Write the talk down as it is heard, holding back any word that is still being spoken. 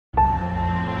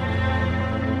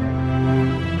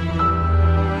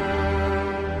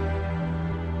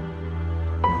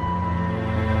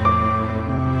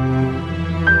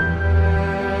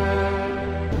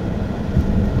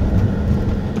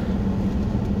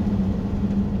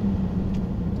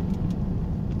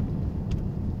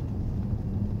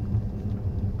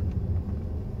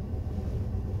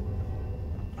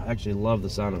actually love the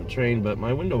sound of a train, but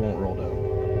my window won't roll down.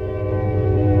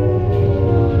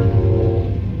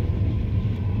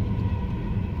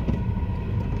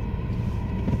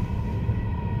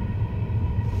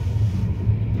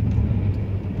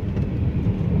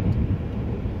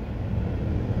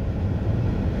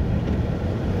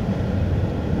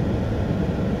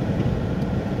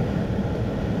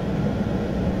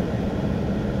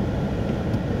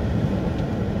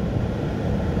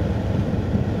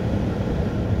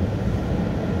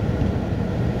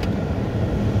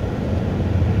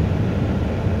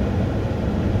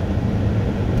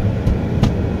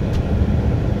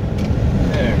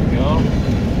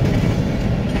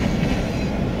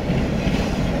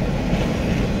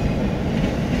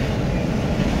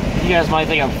 You guys might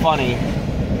think I'm funny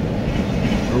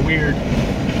or weird.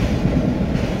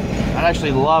 I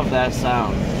actually love that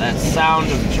sound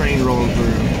of the train rolling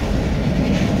through.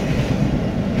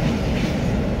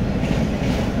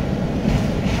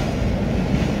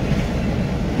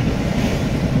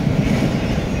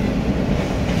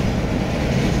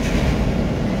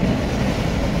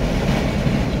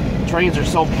 Trains are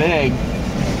so big.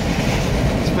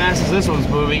 As fast as this one's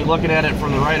moving, looking at it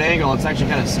from the right angle, it's actually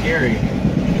kind of scary.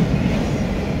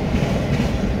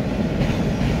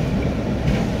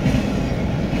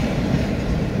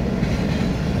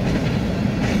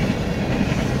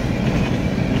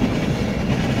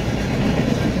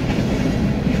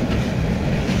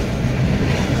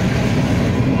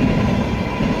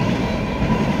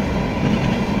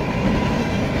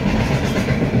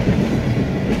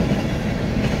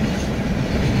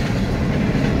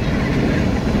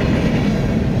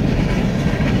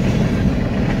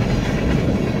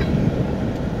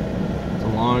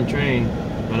 Train,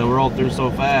 but it rolled through so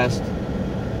fast.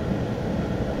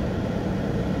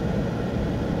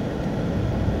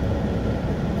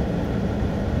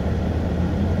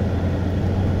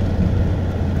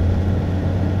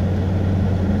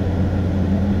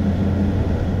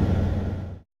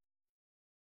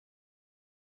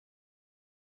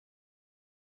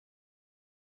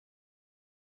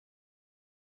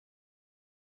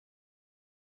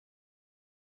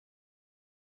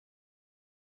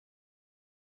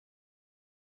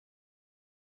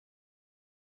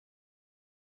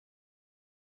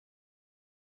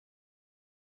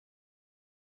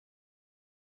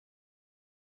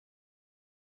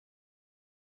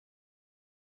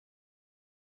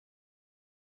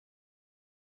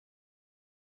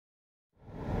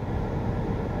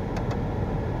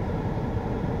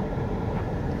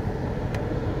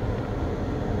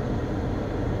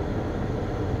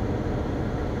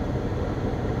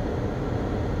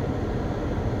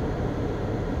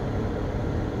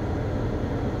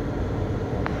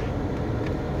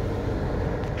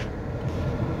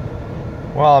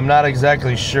 Well, I'm not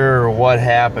exactly sure what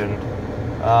happened.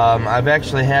 I've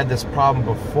actually had this problem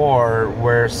before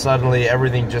where suddenly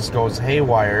everything just goes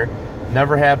haywire.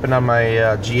 Never happened on my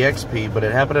GXP, but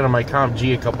it happened on my Comp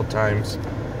G a couple times.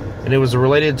 And it was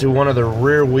related to one of the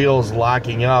rear wheels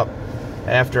locking up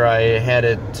after I had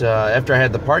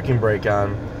the parking brake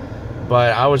on.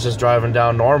 But I was just driving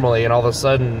down normally, and all of a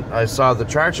sudden I saw the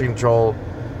traction control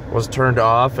was turned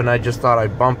off, and I just thought I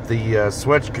bumped the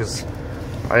switch because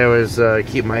I always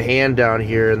keep my hand down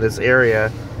here in this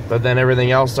area, but then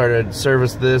everything else started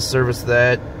service this, service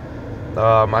that.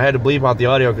 I had to bleep out the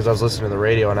audio because I was listening to the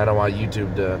radio, and I don't want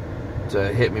YouTube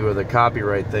to hit me with a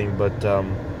copyright thing. But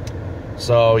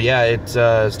so yeah, it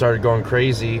started going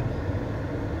crazy.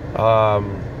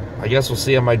 I guess we'll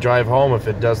see on my drive home if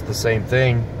it does the same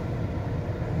thing.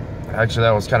 Actually,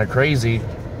 that was kind of crazy.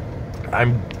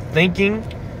 I'm thinking,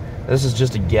 this is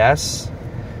just a guess,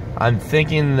 I'm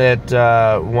thinking that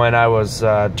when I was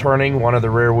turning, one of the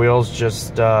rear wheels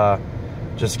just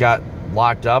got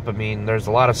locked up. I mean, there's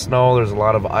a lot of snow, there's a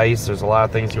lot of ice, there's a lot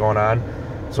of things going on.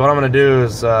 So what I'm going to do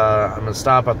is I'm going to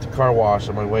stop at the car wash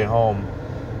on my way home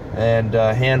and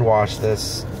hand wash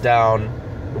this down,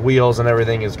 the wheels and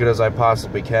everything, as good as I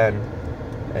possibly can,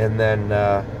 and then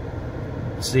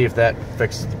see if that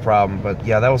fixes the problem. But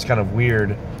yeah, that was kind of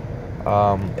weird.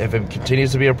 If it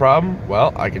continues to be a problem,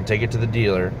 well, I can take it to the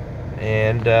dealer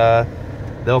and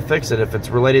they'll fix it. If it's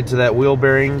related to that wheel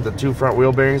bearing, the two front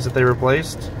wheel bearings that they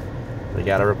replaced, they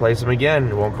gotta replace them again.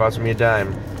 It won't cost me a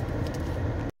dime.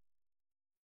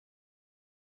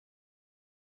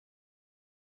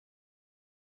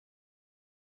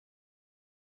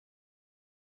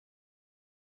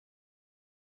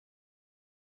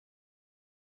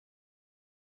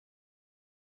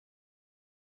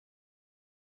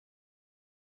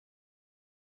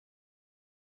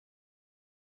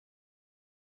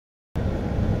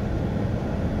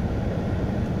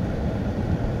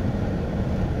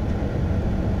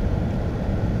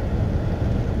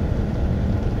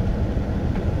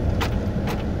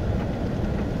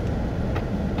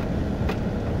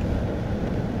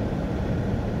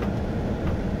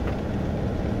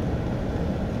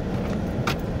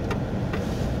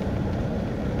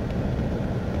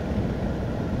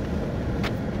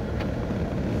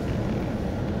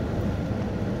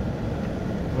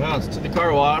 Well, it's to the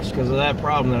car wash because of that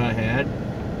problem that I had.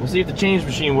 We'll see if the change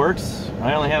machine works.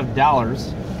 I only have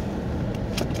dollars.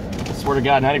 I swear to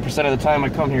God, 90% of the time I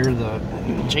come here, the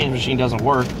change machine doesn't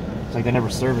work. It's like they never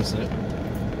service it.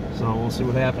 So we'll see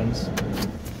what happens.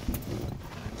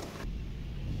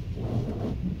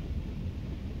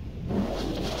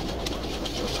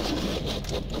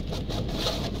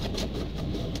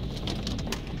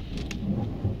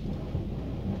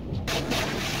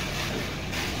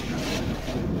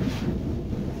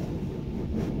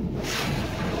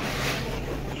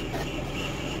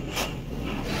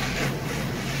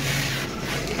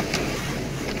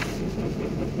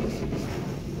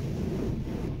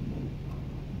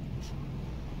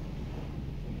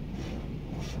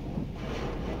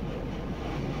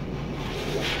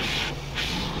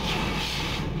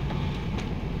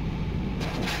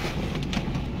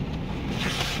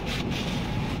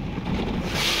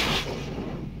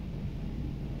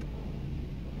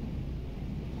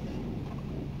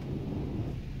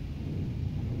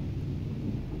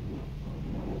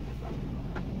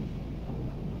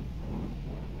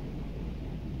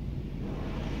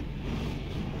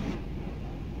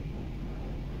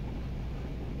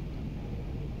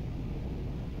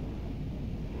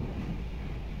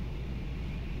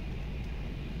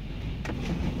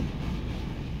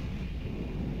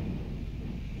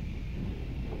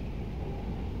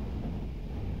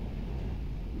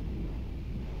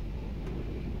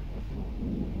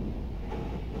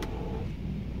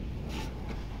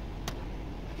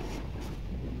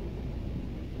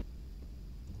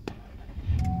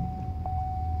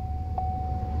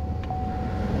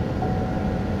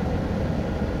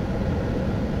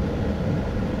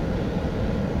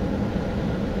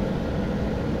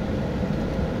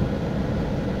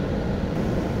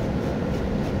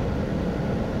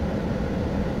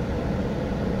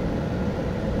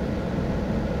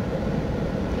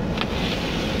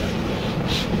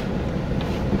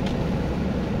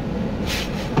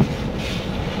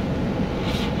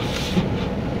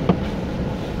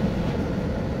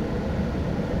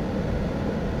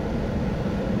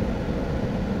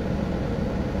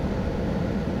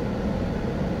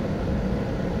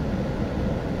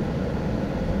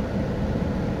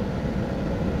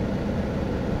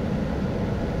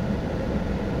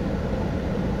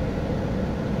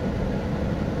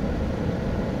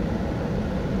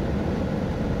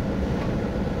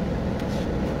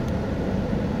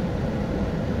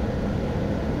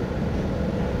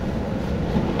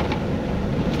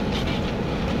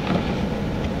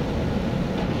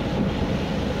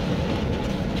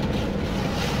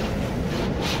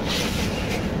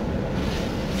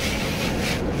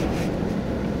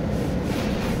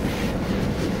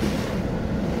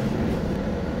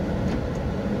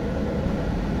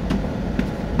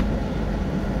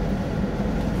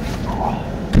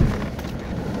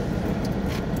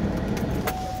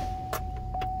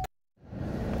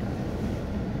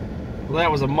 Well, that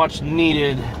was a much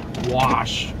needed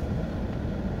wash.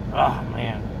 Oh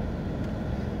man,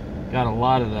 got a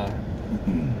lot of the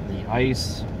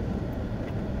ice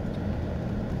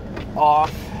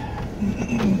off.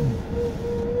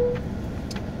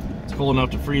 It's cold enough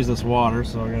to freeze this water,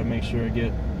 so I gotta make sure I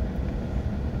get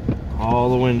all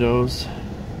the windows.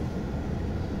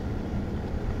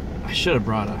 I should have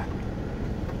brought a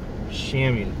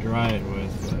chamois to dry it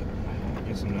with, but I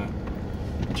guess I'm not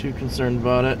too concerned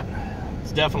about it.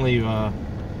 It's definitely a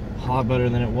lot better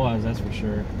than it was, that's for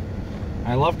sure.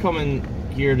 I love coming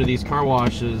here to these car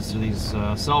washes, or these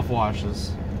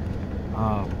self-washes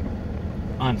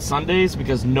on Sundays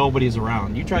because nobody's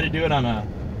around. You try to do it on a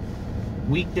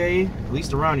weekday, at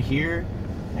least around here,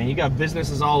 and you got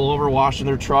businesses all over washing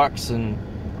their trucks, and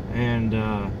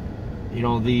you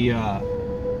know, the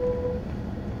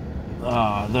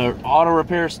auto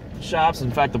repair shops.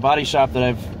 In fact, the body shop that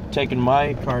I've taken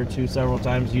my car to several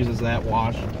times uses that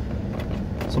wash.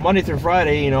 So Monday through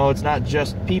Friday, you know, it's not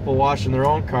just people washing their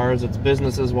own cars, it's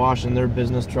businesses washing their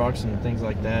business trucks and things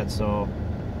like that. So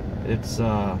it's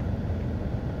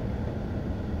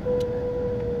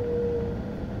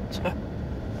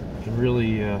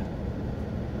really the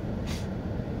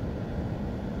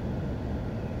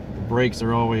brakes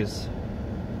are always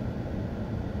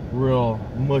real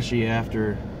mushy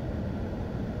after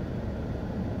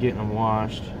getting them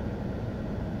washed.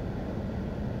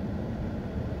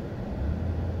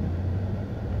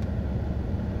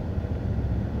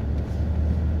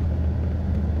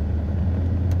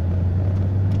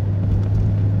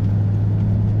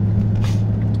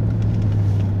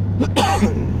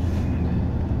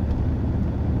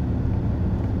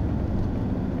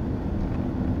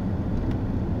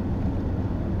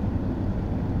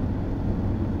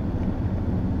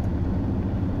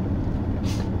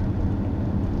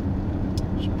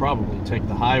 probably take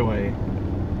the highway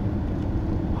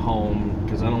home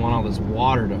because I don't want all this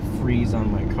water to freeze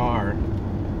on my car.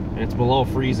 It's below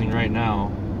freezing right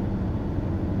now.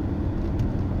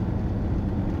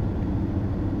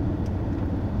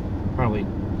 Probably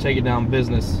take it down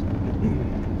business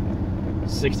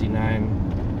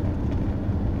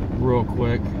 69 real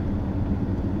quick.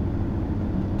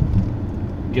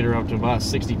 Get her up to about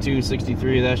 62,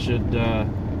 63. That should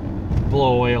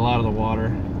blow away a lot of the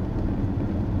water.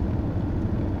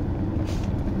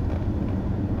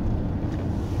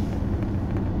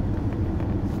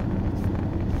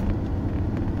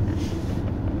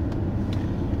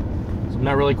 I'm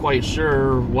not really quite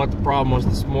sure what the problem was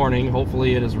this morning.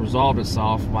 Hopefully it has resolved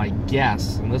itself. My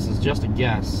guess, and this is just a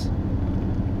guess,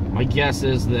 my guess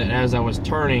is that as I was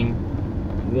turning,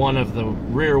 one of the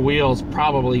rear wheels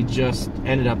probably just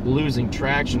ended up losing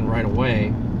traction right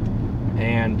away,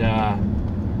 and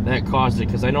that caused it,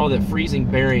 because I know that freezing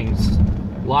bearings,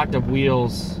 locked up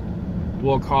wheels,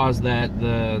 will cause that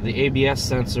the ABS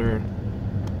sensor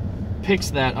picks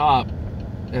that up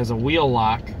as a wheel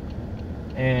lock.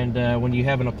 And when you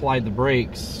haven't applied the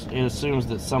brakes, it assumes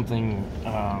that something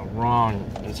wrong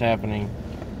is happening.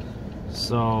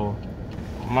 So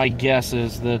my guess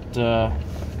is that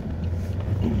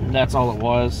that's all it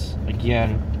was.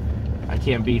 Again, I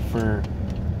can't be for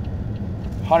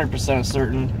 100%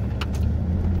 certain.